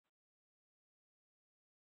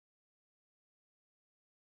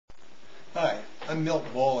Hi, I'm Milt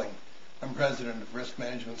Bowling. I'm President of Risk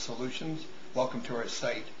Management Solutions. Welcome to our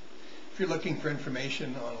site. If you're looking for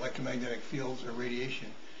information on electromagnetic fields or radiation,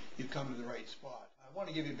 you've come to the right spot. I want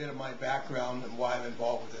to give you a bit of my background and why I'm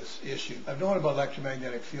involved with this issue. I've known about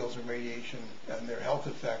electromagnetic fields and radiation and their health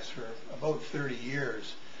effects for about 30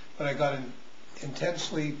 years, but I got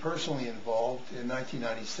intensely personally involved in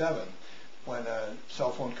 1997 when a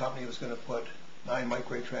cell phone company was going to put 9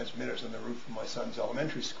 microwave transmitters on the roof of my son's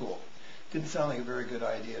elementary school. Didn't sound like a very good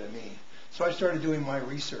idea to me. So I started doing my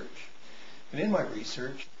research. And in my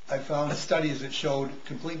research, I found studies that showed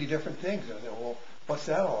completely different things. And I thought, well, what's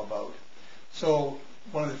that all about? So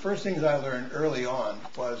one of the first things I learned early on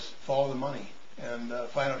was follow the money and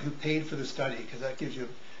find out who paid for the study, because that gives you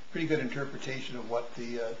a pretty good interpretation of what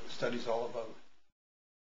the study's all about.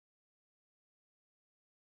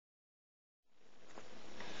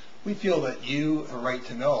 We feel that you have a right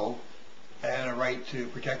to know and a right to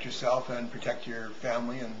protect yourself and protect your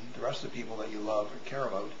family and the rest of the people that you love or care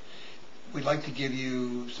about. We'd like to give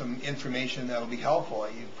you some information that will be helpful.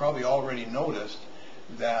 You've probably already noticed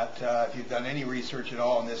that if you've done any research at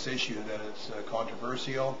all on this issue, that it's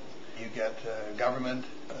controversial. You get government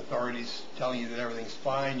authorities telling you that everything's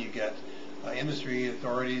fine. You get industry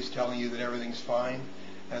authorities telling you that everything's fine.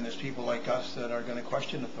 And there's people like us that are going to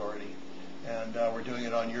question authority. And we're doing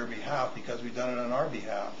it on your behalf because we've done it on our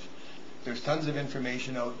behalf. There's tons of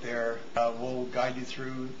information out there. We'll guide you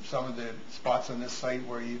through some of the spots on this site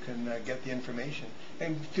where you can get the information.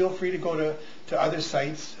 And feel free to go to other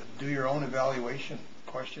sites, do your own evaluation,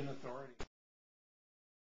 question authority.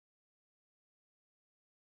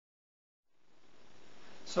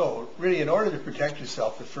 So really, in order to protect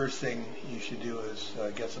yourself, the first thing you should do is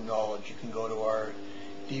get some knowledge. You can go to our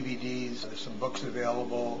DVDs, there's some books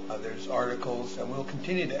available, there's articles, and we'll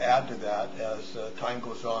continue to add to that as time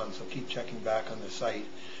goes on, so keep checking back on the site.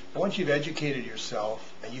 But once you've educated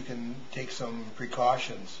yourself, you can take some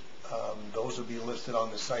precautions. Those will be listed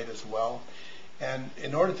on the site as well. And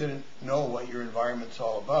in order to know what your environment's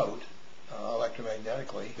all about,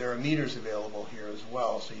 electromagnetically, there are meters available here as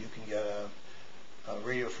well, so you can get a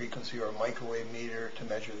radio frequency or a microwave meter to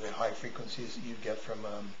measure the high frequencies that you'd get from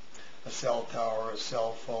a cell tower, a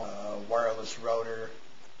cell phone, a wireless router,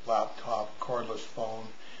 laptop, cordless phone.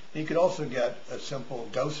 And you could also get a simple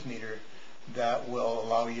Gauss meter that will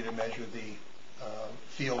allow you to measure the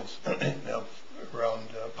fields around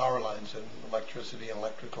power lines and electricity and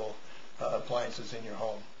electrical appliances in your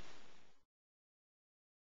home.